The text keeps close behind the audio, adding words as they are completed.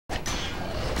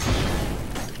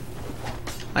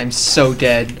I'm so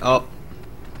dead. Oh.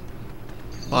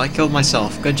 Well, I killed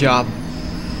myself. Good job.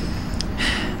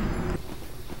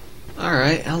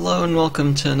 Alright, hello and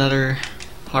welcome to another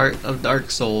part of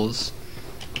Dark Souls.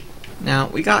 Now,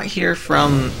 we got here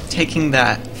from taking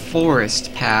that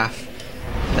forest path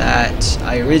that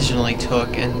I originally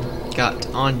took and got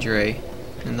to Andre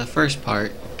in the first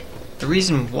part. The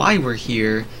reason why we're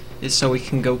here is so we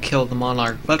can go kill the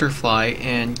Monarch butterfly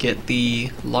and get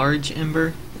the large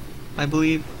ember, I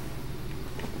believe.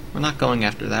 We're not going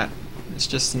after that. It's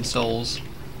just some souls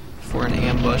for an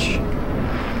ambush.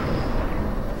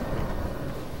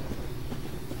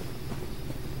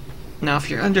 Now, if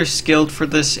you're underskilled for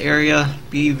this area,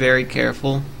 be very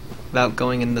careful about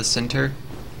going in the center.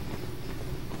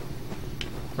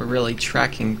 We're really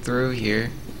tracking through here.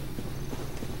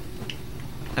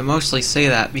 I mostly say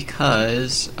that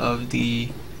because of the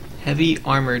heavy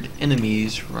armored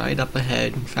enemies right up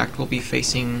ahead. In fact, we'll be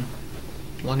facing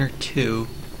one or two.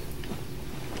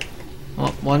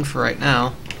 Well, one for right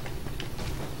now.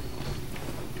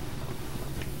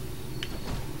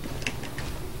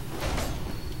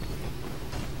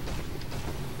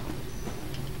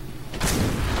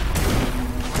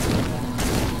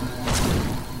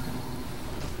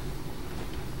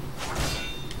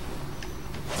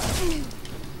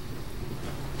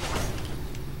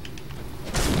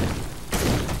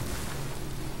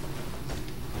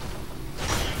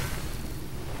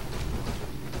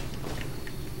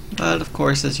 But of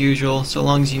course, as usual, so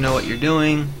long as you know what you're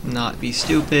doing, not be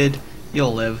stupid,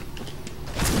 you'll live.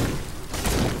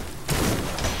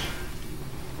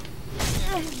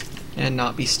 And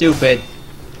not be stupid.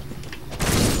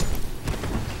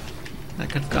 That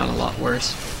could have gone a lot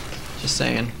worse. Just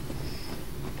saying.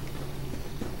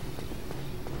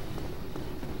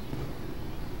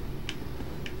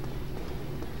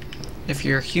 If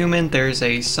you're human, there's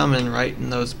a summon right in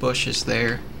those bushes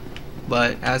there.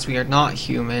 But as we are not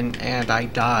human, and I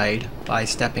died by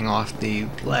stepping off the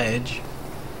ledge,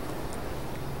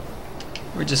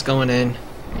 we're just going in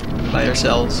by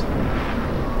ourselves.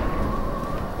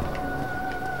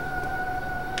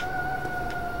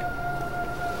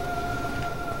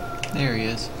 There he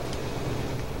is.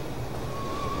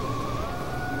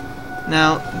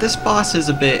 Now, this boss is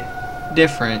a bit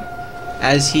different,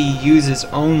 as he uses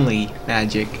only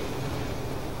magic.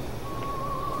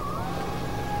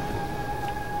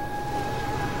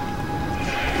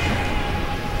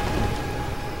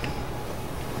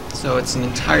 So it's an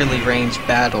entirely ranged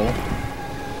battle.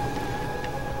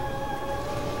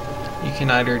 You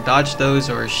can either dodge those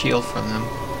or shield from them.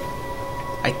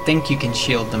 I think you can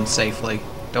shield them safely.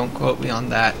 Don't quote me on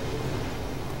that.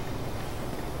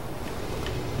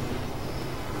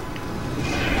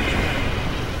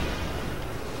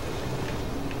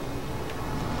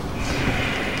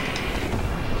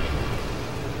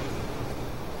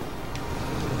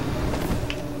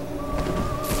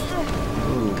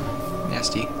 Ooh,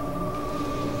 nasty.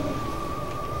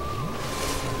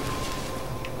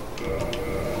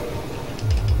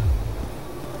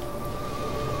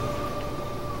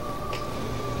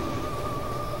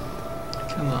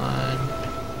 Come on.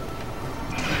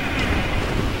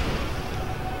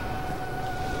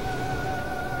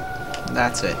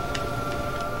 That's it.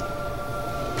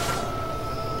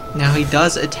 Now he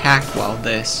does attack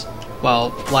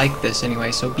like this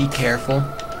anyway, so be careful.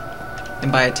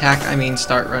 And by attack I mean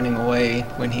start running away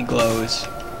when he glows,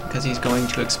 because he's going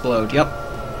to explode. Yep.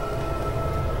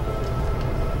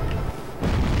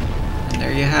 And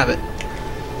there you have it.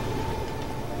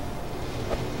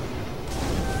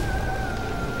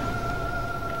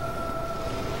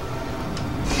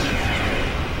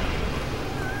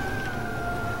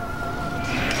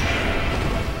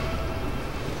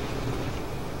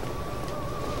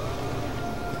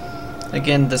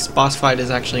 Again, this boss fight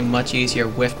is actually much easier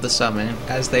with the summon,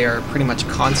 as they are pretty much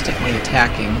constantly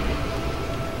attacking.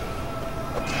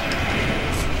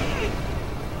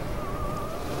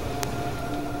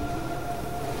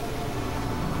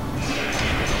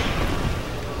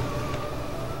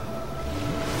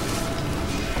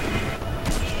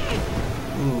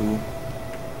 Ooh.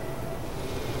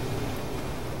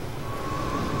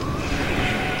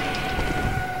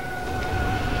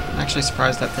 I'm actually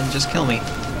surprised that didn't just kill me.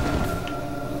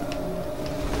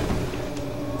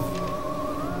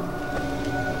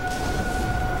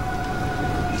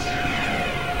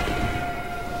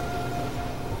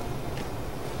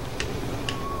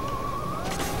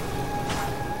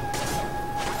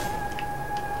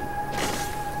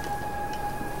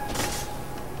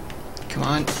 Come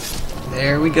on.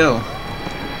 There we go.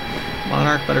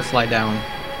 Monarch butterfly down.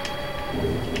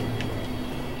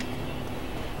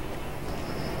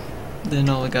 Then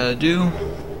all we gotta do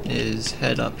is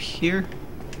head up here.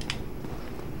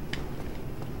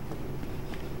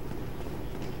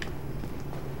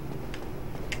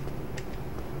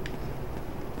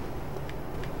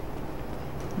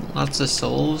 Lots of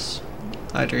souls,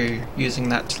 either using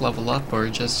that to level up or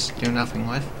just do nothing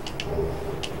with.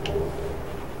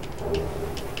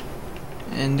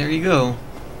 And there you go.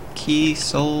 Key,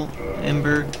 soul,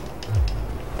 ember.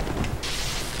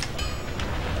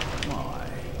 My,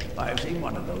 if I've seen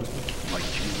one of those,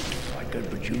 I could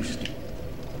produce.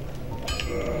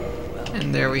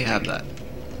 And there we have that.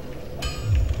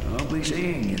 I'll be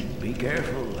seeing you. Be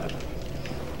careful.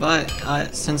 But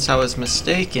since I was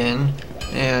mistaken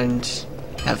and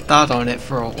have thought on it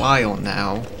for a while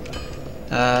now,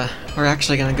 we're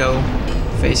actually gonna go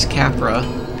face Capra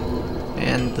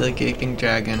and the gaping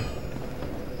dragon.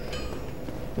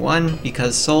 1,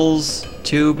 because souls,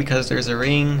 2, because there's a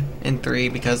ring, and 3,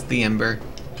 because the ember.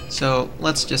 So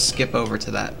let's just skip over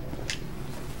to that.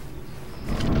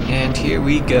 And here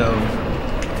we go.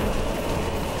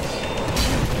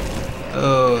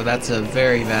 Oh, that's a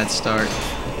very bad start.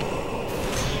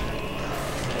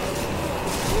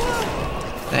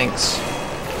 Thanks.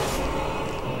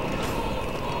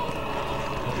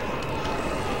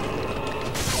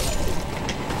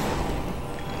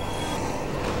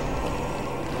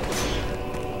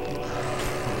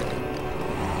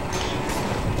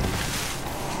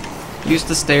 Use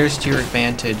the stairs to your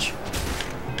advantage.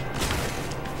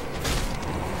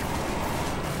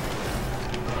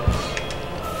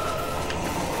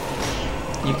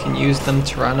 You can use them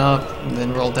to run up and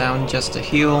then roll down just to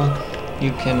heal.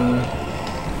 You can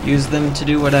use them to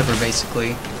do whatever,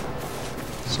 basically,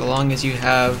 so long as you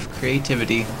have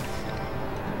creativity.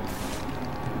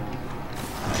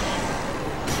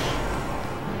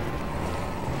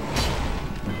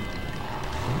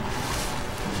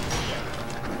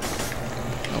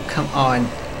 Oh, come on.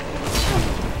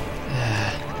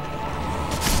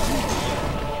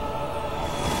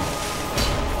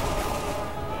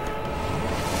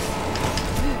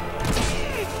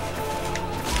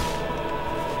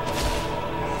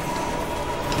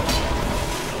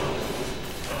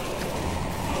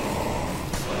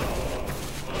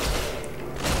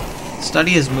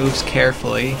 Study his moves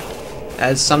carefully,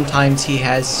 as sometimes he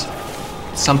has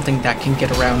something that can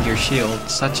get around your shield,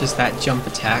 such as that jump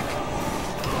attack.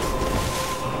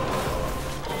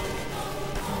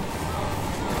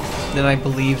 Then I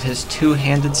believe his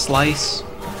two-handed slice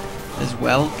as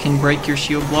well can break your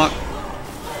shield block,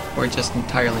 or just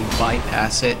entirely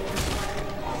bypass it.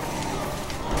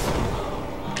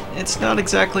 It's not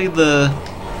exactly the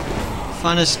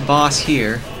funnest boss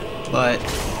here, but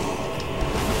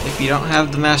if you don't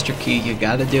have the master key, you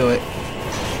gotta do it.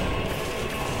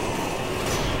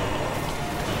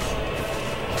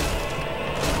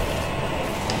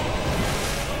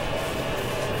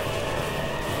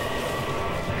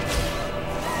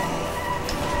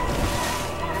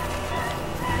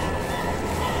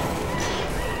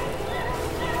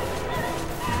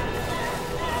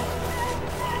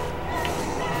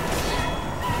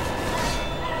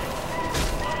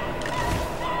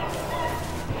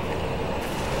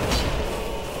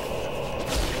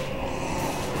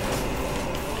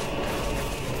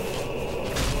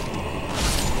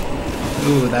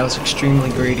 Ooh, that was extremely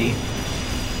greedy.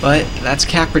 But that's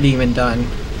Capra Demon done,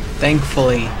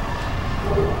 thankfully.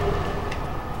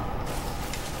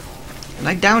 And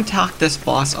I down-talk this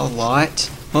boss a lot,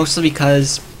 mostly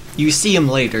because you see him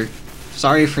later.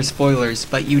 Sorry for spoilers,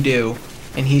 but you do.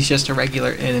 And he's just a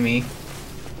regular enemy.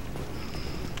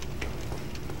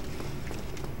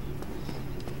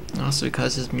 Also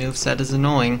because his moveset is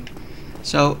annoying.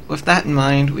 So, with that in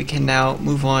mind, we can now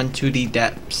move on to the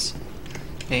depths.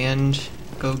 And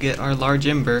go get our large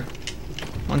ember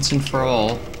once and for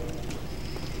all.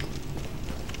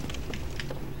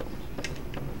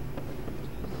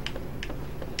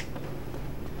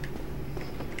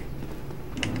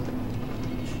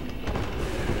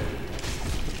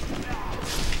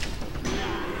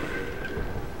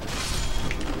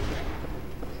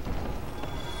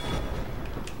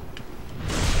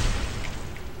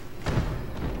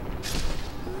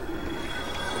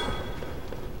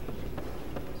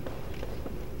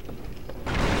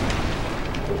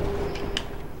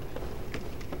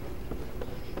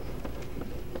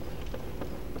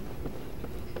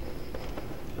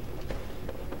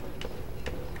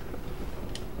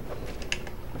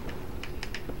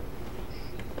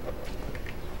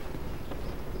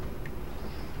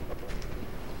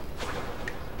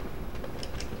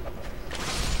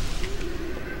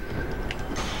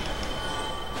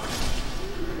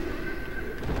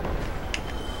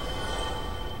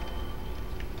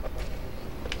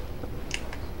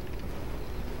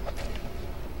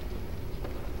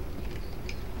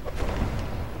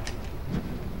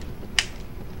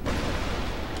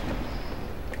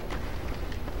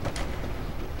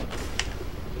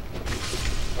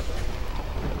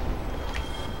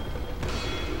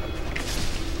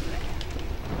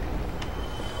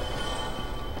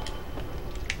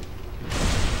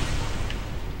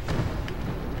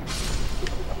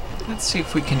 Let's see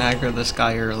if we can aggro this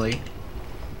guy early.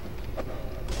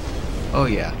 Oh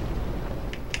yeah.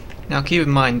 Now keep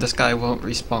in mind, this guy won't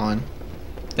respawn.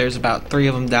 There's about 3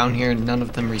 of them down here and none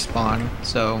of them respawn,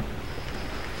 so...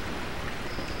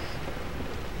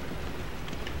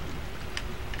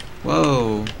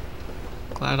 Whoa!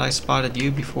 Glad I spotted you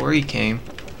before he came.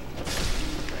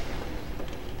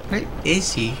 Where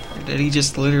is he? Or did he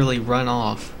just literally run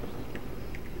off?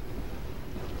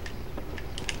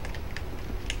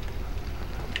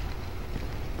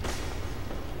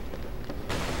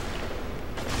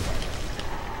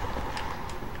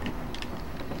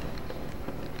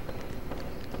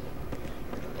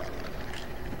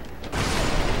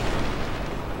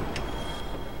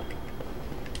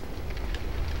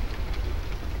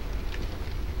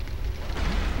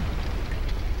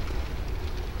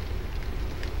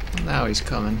 Now he's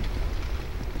coming.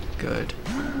 Good.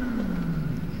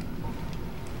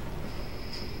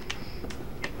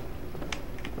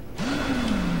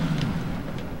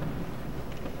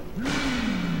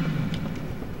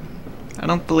 I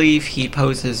don't believe he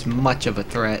poses much of a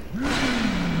threat.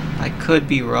 I could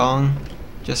be wrong,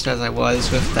 just as I was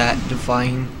with that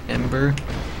Divine Ember.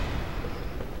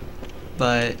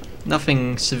 But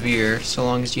nothing severe, so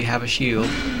long as you have a shield.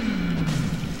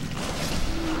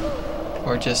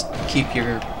 Or just keep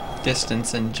your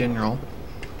distance in general.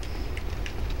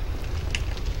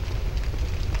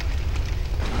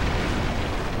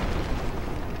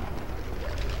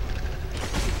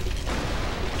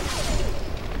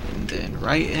 And then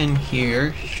right in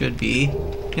here should be,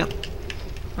 yep,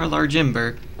 our large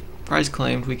ember. Prize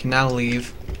claimed, we can now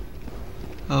leave.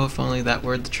 Oh, if only that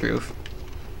were the truth.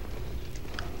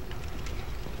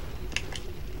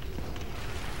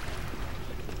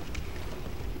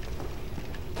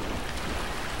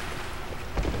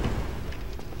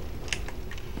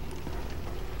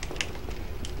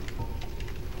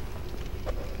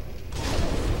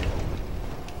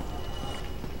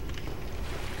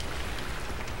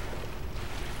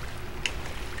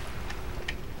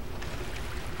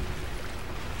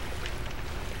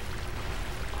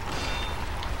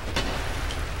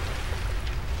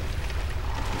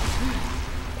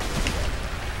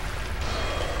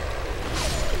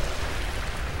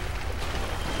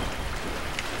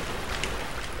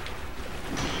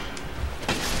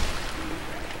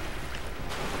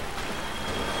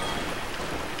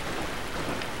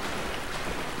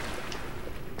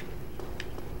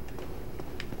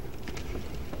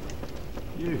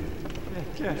 You. Yeah,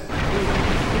 Jess.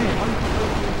 Yeah,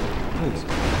 please,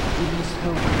 you must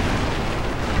help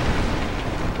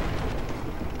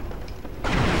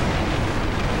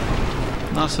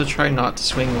And also try not to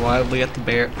swing wildly at the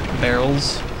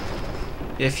barrels.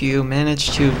 If you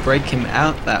manage to break him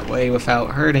out that way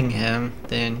without hurting him,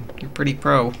 then you're pretty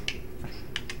pro.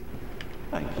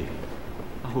 Thank you.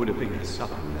 I would have been a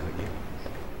sucker without you.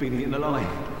 Been eaten alive.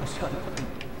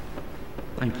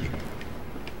 Thank you.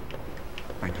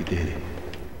 Thank you, dearly.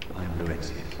 I am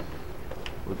Lorexius.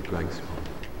 With the great spot.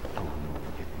 I will not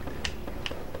forget my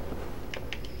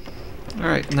debt.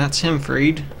 Alright, and that's him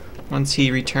freed. Once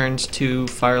he returns to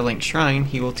Firelink Shrine,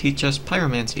 he will teach us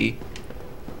pyromancy.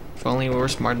 If only we were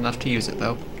smart enough to use it,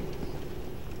 though.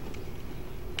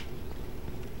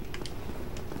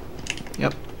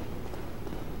 Yep.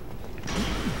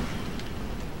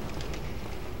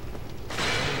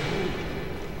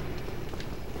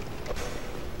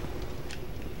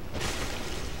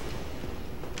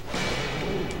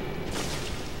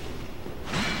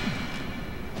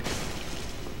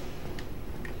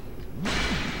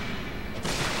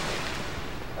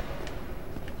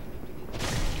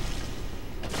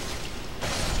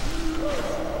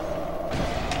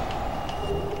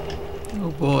 Oh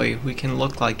boy, we can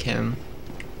look like him.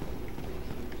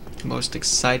 The most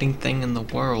exciting thing in the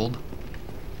world.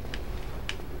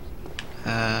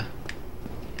 I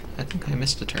think I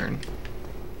missed a turn.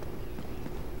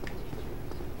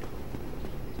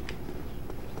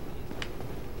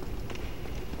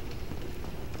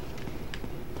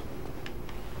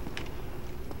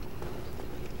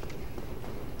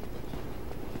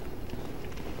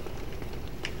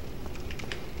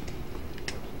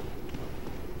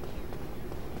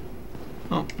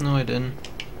 Oh, no I didn't.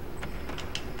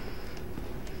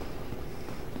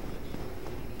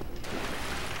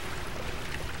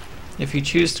 If you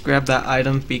choose to grab that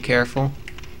item, be careful.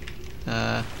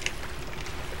 Yeah,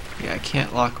 I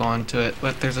can't lock on to it,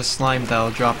 but there's a slime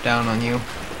that'll drop down on you.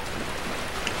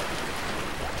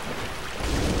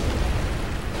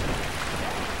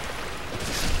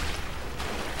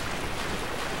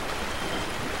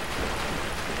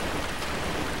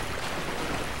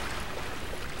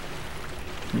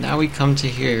 Now we come to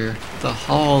here, the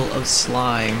Hall of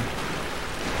Slime.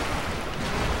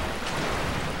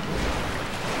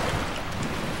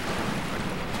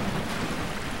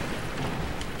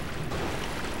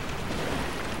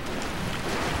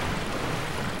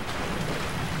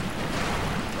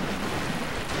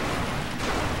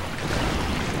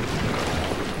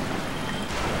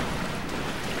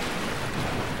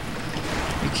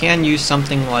 You can use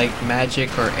something like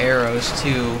magic or arrows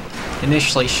to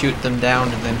initially shoot them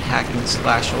down and then hack and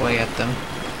slash away at them.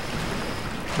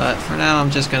 But for now I'm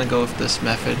just going to go with this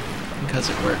method because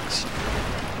it works.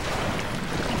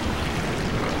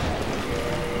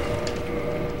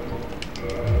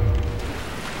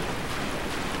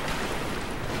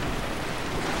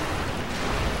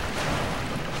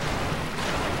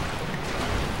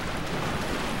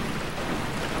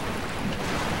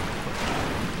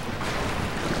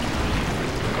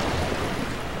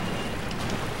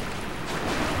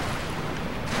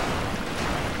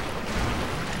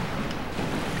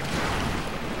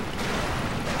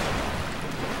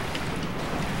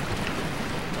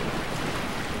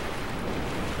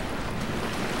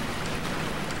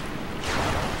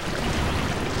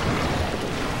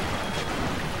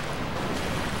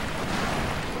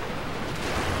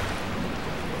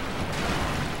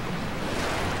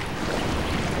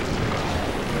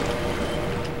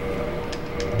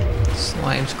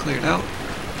 Slime's cleared out.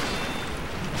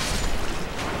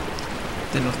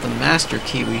 Then with the master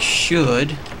key we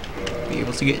should be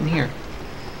able to get in here.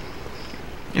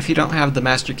 If you don't have the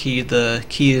master key, the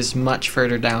key is much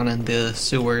further down in the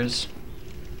sewers.